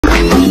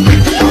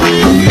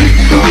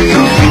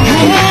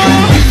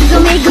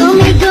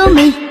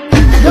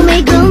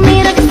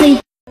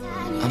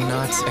I'm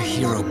not a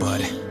hero,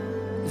 bud.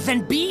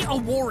 Then be a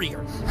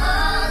warrior.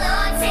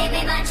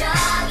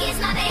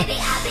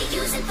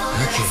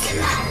 Okay,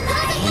 kid.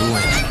 You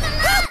win.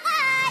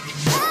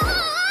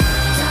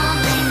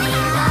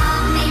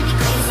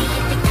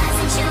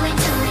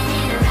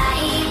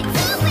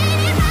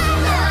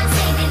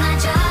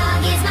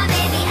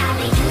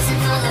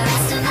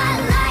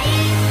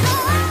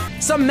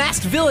 Some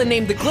masked villain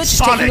named the Glitch is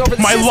Sonic, taking over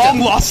the my system.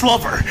 long-lost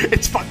lover.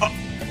 It's fun.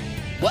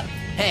 What?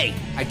 Hey,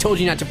 I told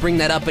you not to bring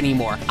that up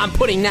anymore. I'm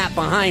putting that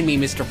behind me,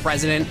 Mr.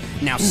 President.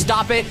 Now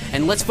stop it,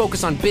 and let's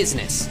focus on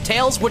business.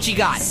 Tails, what you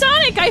got?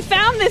 Sonic, I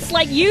found this,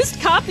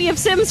 used copy of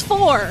Sims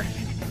 4.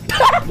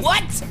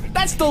 What?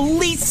 That's the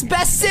least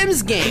best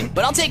Sims game.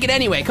 But I'll take it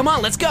anyway. Come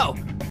on, let's go.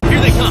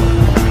 Here they come.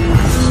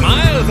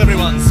 Smiles,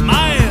 everyone,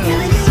 smiles.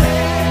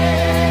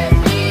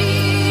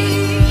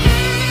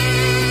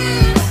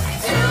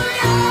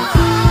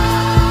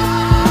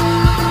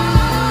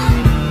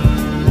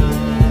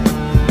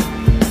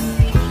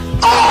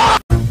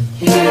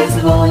 His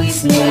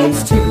voice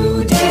means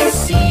to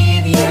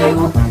deceive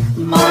you.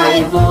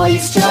 My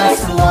voice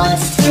just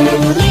wants to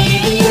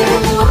leave you.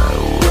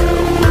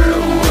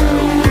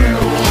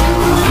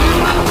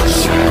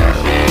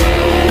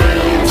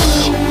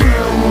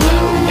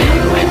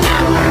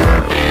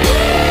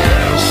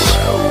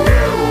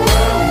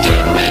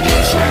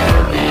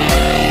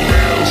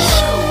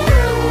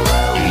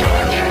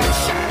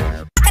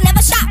 I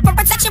never shot for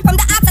protection from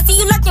the odds. I see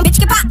you lurking, bitch.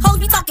 Get pop, hoes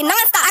be talking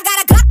nonstop. I got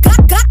a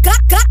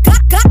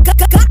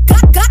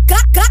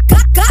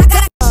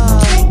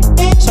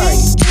Sorry,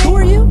 who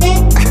are you?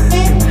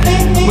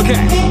 Okay.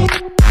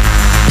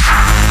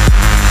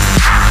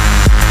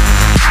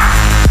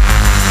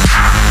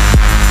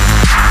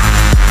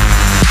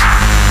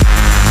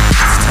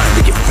 It's time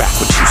to give back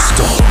what you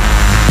stole.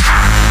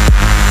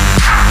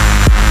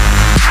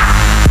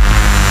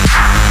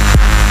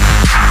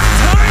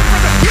 Time for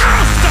the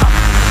hero stuff.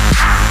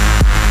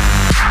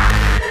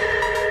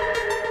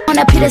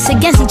 Wanna pit us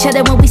against each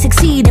other when we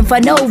succeed, and for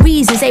no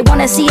reasons. They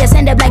wanna see us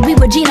end up like we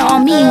were Gina or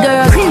Mean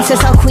Girl.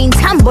 Princess or queen,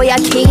 tomboy or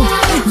king.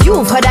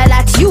 You've heard a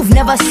lot you've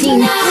never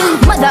seen.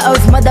 Mother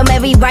Earth, Mother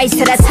Mary, rise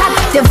to the top.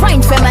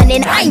 Divine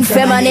feminine, I'm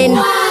feminine.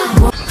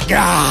 God,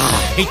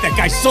 I hate that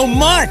guy so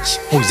much.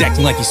 Oh, he's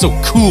acting like he's so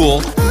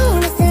cool.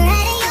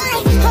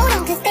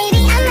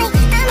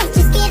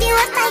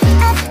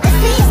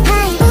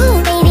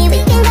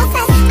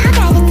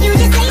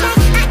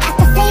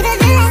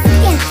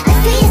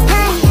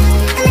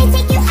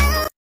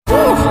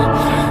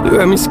 You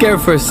had me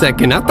scared for a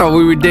second. I thought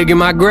we were digging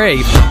my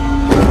grave.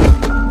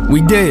 We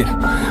did.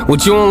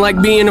 What, you don't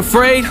like being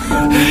afraid?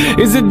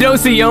 It's a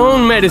dose of your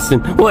own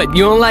medicine. What,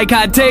 you don't like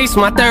how it tastes?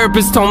 My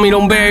therapist told me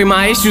don't bury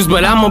my issues,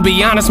 but I'm gonna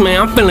be honest,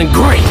 man, I'm feeling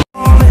great.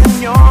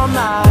 In your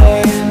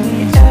mind,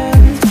 in the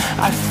end,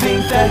 I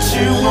think that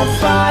you will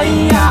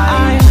find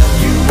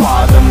you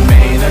are the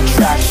main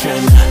attraction.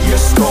 Your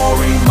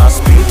story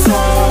must be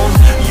told.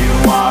 You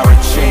are a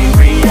chain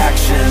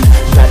reaction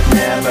that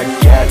never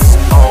gets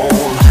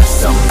old.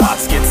 Some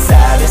bots get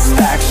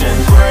satisfaction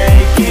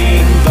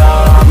breaking the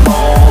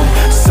mold.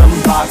 Some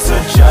bots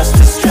are just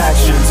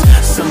distractions.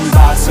 Some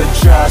bots are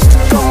just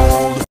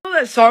gold.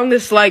 That song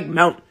that's like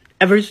Mount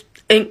Everest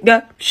ain't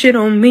got shit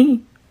on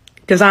me,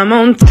 'cause I'm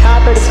on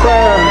top of the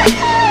world.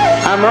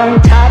 I'm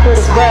on top of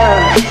the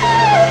world.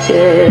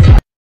 Yeah.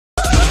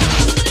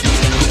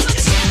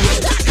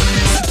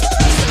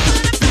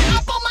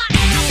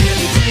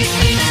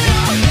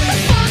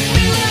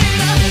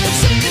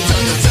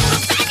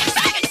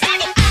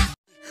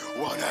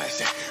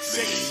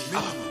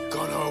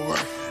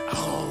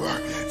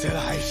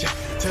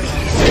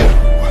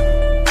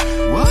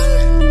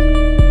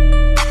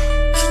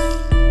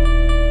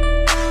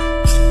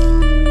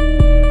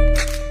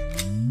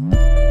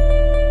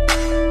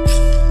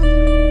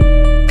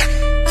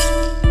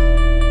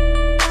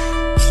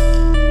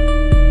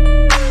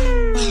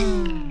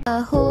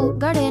 A whole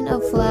garden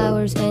of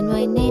flowers and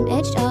my name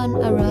etched on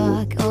a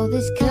rock. All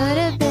this could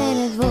have been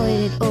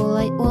avoided. All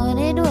I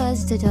wanted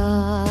was to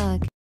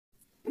talk.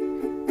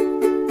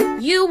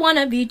 You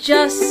wanna be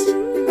just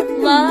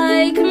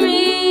like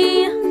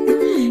me.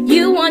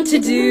 You want to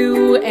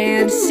do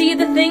and see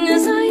the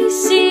things I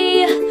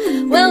see.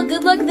 Well,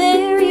 good luck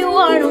there, you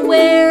aren't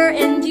aware,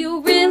 and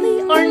you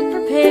really aren't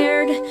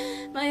prepared.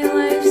 My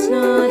life's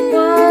not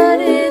what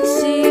it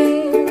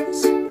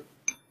seems.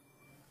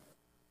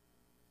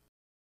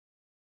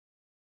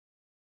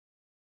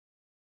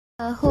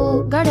 A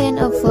whole garden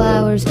of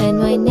flowers and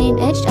my name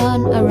etched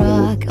on a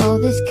rock. All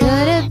this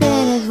could have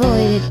been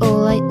avoided.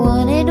 All I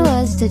wanted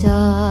was to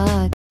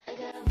talk.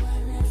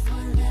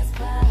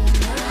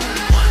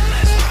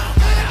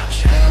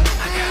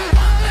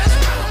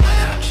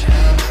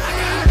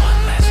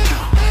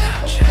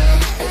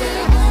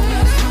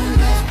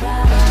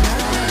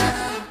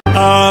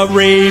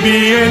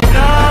 Arabian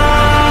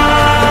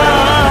Nights,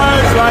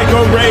 like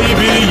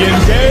Arabian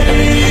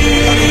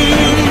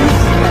days.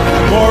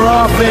 More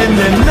often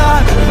than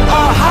not,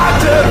 a hot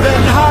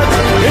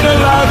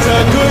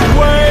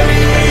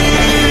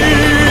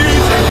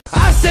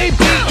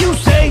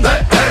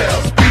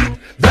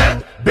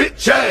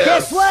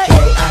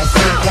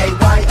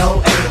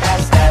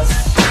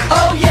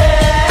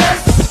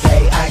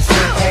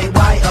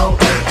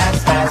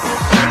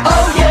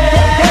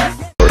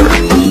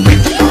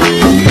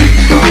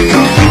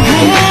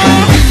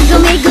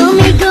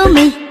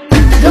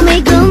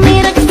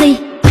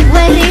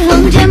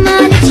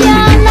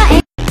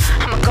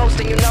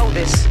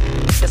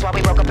That's why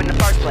we broke up in the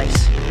first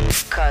place.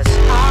 Cause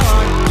I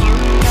want you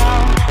to know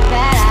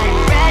that I'm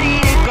ready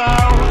to go.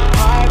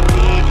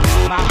 Heartbeat,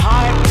 my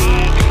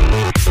heartbeat.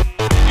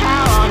 I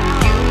want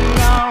you to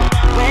know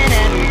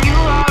whenever you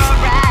are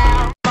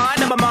around.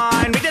 Mind of a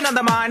mind, reading of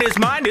the mind is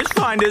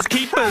finders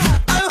keepers.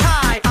 Oh,